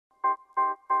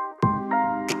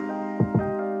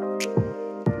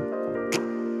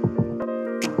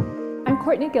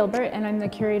Courtney Gilbert, and I'm the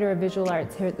Curator of Visual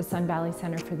Arts here at the Sun Valley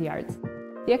Center for the Arts.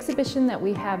 The exhibition that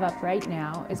we have up right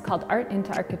now is called Art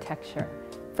into Architecture,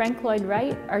 Frank Lloyd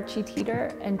Wright, Archie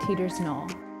Teater, and Teater's Knoll,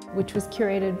 which was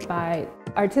curated by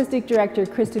Artistic Director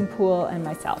Kristen Poole and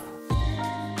myself.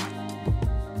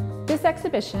 This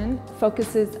exhibition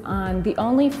focuses on the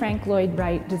only Frank Lloyd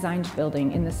Wright designed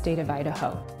building in the state of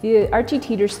Idaho, the Archie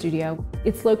Teater Studio.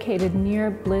 It's located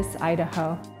near Bliss,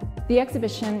 Idaho. The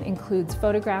exhibition includes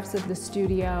photographs of the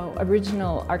studio,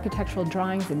 original architectural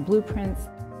drawings and blueprints,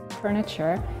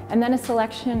 furniture, and then a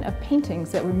selection of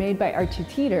paintings that were made by Archie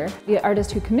Teater, the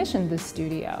artist who commissioned the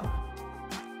studio.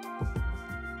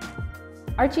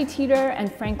 Archie Teater and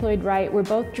Frank Lloyd Wright were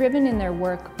both driven in their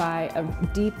work by a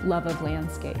deep love of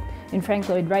landscape. In Frank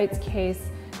Lloyd Wright's case,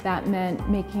 that meant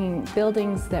making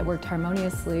buildings that worked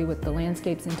harmoniously with the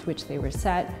landscapes into which they were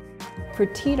set. For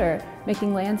Teater,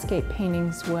 making landscape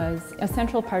paintings was a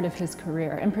central part of his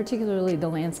career, and particularly the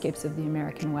landscapes of the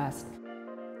American West.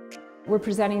 We're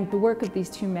presenting the work of these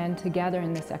two men together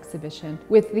in this exhibition,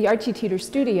 with the Archie Teater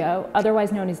Studio,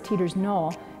 otherwise known as Teater's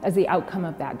Knoll, as the outcome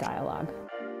of that dialogue.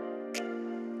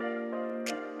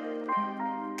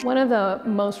 One of the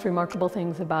most remarkable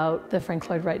things about the Frank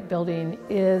Lloyd Wright building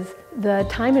is the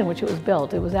time in which it was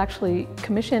built. It was actually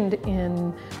commissioned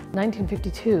in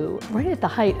 1952, right at the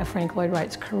height of Frank Lloyd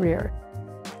Wright's career.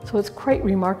 So it's quite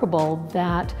remarkable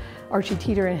that Archie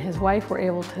Teater and his wife were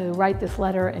able to write this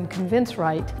letter and convince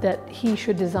Wright that he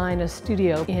should design a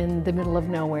studio in the middle of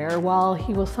nowhere while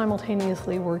he was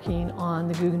simultaneously working on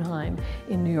the Guggenheim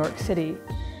in New York City.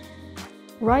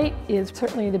 Wright is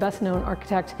certainly the best known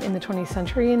architect in the 20th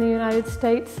century in the United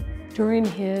States. During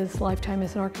his lifetime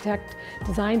as an architect,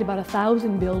 designed about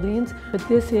 1,000 buildings, but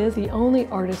this is the only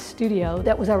artist studio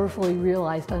that was ever fully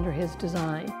realized under his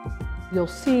design. You'll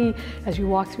see, as you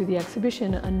walk through the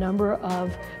exhibition, a number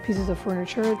of pieces of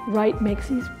furniture. Wright makes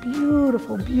these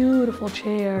beautiful, beautiful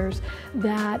chairs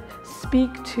that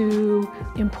speak to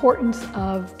importance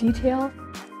of detail.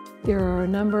 There are a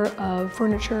number of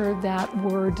furniture that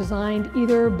were designed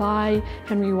either by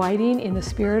Henry Whiting in the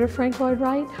spirit of Frank Lloyd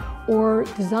Wright or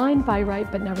designed by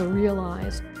Wright but never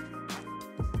realized.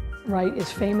 Wright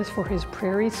is famous for his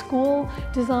Prairie School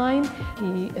design.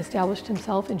 He established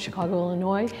himself in Chicago,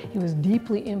 Illinois. He was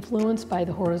deeply influenced by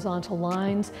the horizontal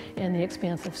lines and the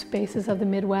expansive spaces of the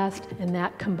Midwest, and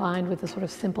that combined with the sort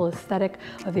of simple aesthetic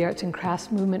of the arts and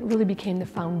crafts movement really became the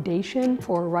foundation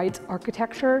for Wright's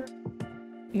architecture.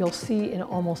 You'll see in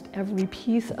almost every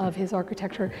piece of his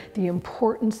architecture the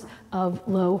importance of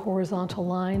low horizontal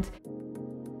lines.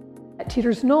 At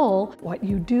Teater's Knoll, what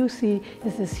you do see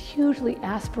is this hugely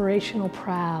aspirational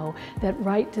prow that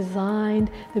Wright designed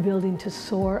the building to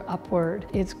soar upward.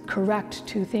 It's correct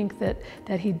to think that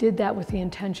he did that with the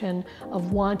intention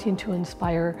of wanting to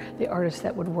inspire the artists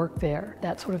that would work there,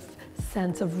 that sort of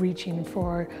sense of reaching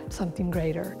for something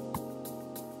greater.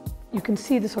 You can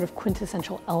see the sort of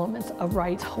quintessential elements of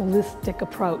Wright's holistic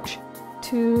approach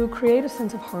to create a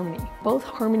sense of harmony, both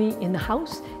harmony in the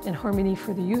house and harmony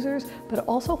for the users, but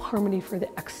also harmony for the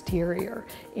exterior,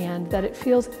 and that it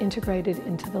feels integrated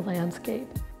into the landscape.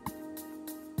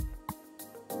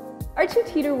 Archie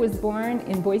Teater was born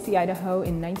in Boise, Idaho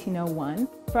in 1901.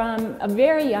 From a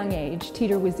very young age,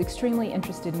 Teater was extremely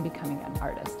interested in becoming an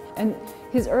artist, and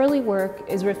his early work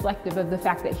is reflective of the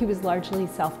fact that he was largely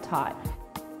self-taught.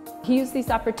 He used these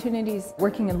opportunities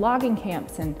working in logging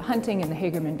camps and hunting in the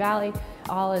Hagerman Valley,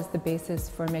 all as the basis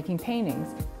for making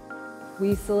paintings.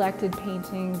 We selected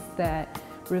paintings that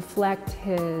reflect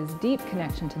his deep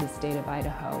connection to the state of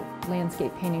Idaho.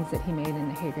 Landscape paintings that he made in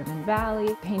the Hagerman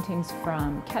Valley, paintings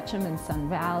from Ketchum and Sun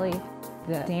Valley,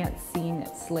 the dance scene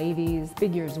at Slavy's,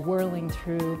 figures whirling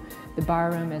through the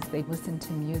barroom as they listened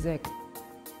to music.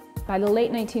 By the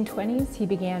late 1920s, he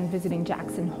began visiting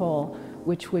Jackson Hole,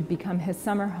 which would become his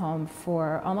summer home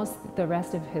for almost the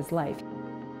rest of his life.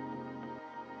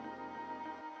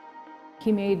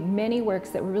 He made many works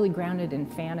that were really grounded in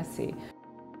fantasy.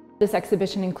 This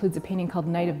exhibition includes a painting called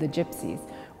Night of the Gypsies,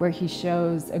 where he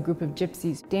shows a group of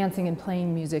gypsies dancing and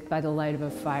playing music by the light of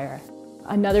a fire.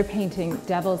 Another painting,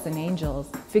 Devils and Angels,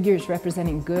 figures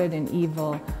representing good and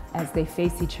evil as they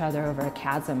face each other over a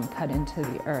chasm cut into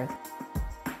the earth.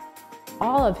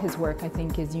 All of his work, I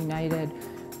think, is united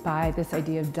by this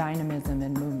idea of dynamism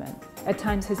and movement. At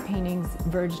times his paintings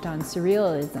verged on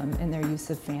surrealism in their use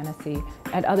of fantasy.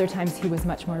 At other times he was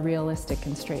much more realistic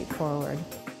and straightforward.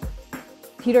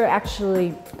 Teater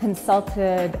actually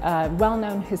consulted a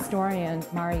well-known historian,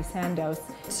 Mari Sandos,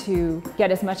 to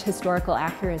get as much historical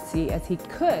accuracy as he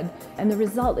could, and the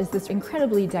result is this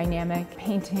incredibly dynamic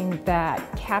painting that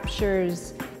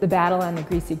captures the battle on the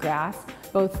greasy grass,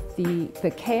 both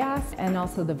the chaos and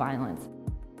also the violence.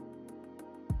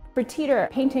 For Teater,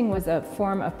 painting was a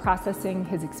form of processing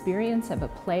his experience of a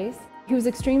place. He was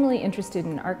extremely interested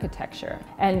in architecture,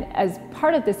 and as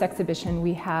part of this exhibition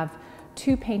we have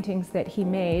 2 paintings that he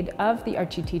made of the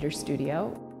Archie Teater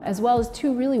Studio, as well as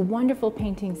 2 really wonderful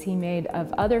paintings he made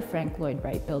of other Frank Lloyd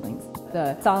Wright buildings.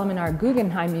 The Solomon R.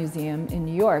 Guggenheim Museum in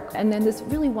New York, and then this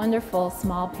really wonderful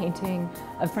small painting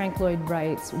of Frank Lloyd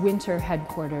Wright's winter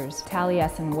headquarters,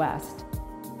 Taliesin West.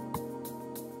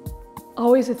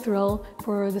 Always a thrill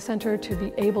for the center to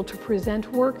be able to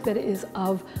present work that is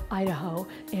of Idaho.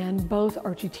 And both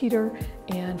Archie Teater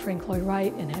and Frank Lloyd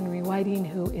Wright and Henry Whiting,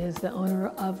 who is the owner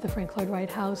of the Frank Lloyd Wright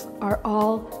house, are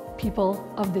all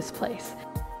people of this place.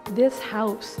 This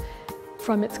house,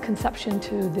 from its conception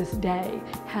to this day,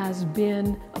 has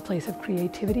been a place of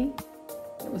creativity.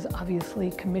 It was obviously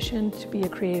commissioned to be a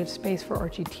creative space for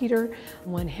Archie Teater.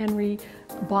 When Henry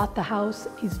bought the house,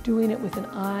 he's doing it with an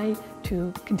eye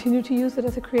to continue to use it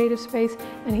as a creative space,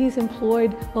 and he's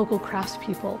employed local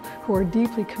craftspeople who are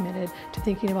deeply committed to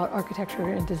thinking about architecture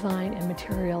and design and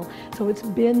material. So it's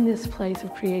been this place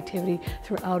of creativity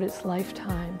throughout its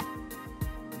lifetime.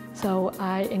 So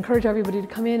I encourage everybody to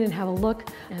come in and have a look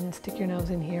and stick your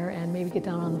nose in here and maybe get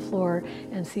down on the floor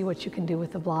and see what you can do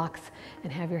with the blocks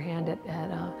and have your hand at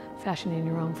fashioning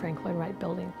your own Frank Lloyd Wright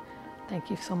building.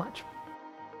 Thank you so much.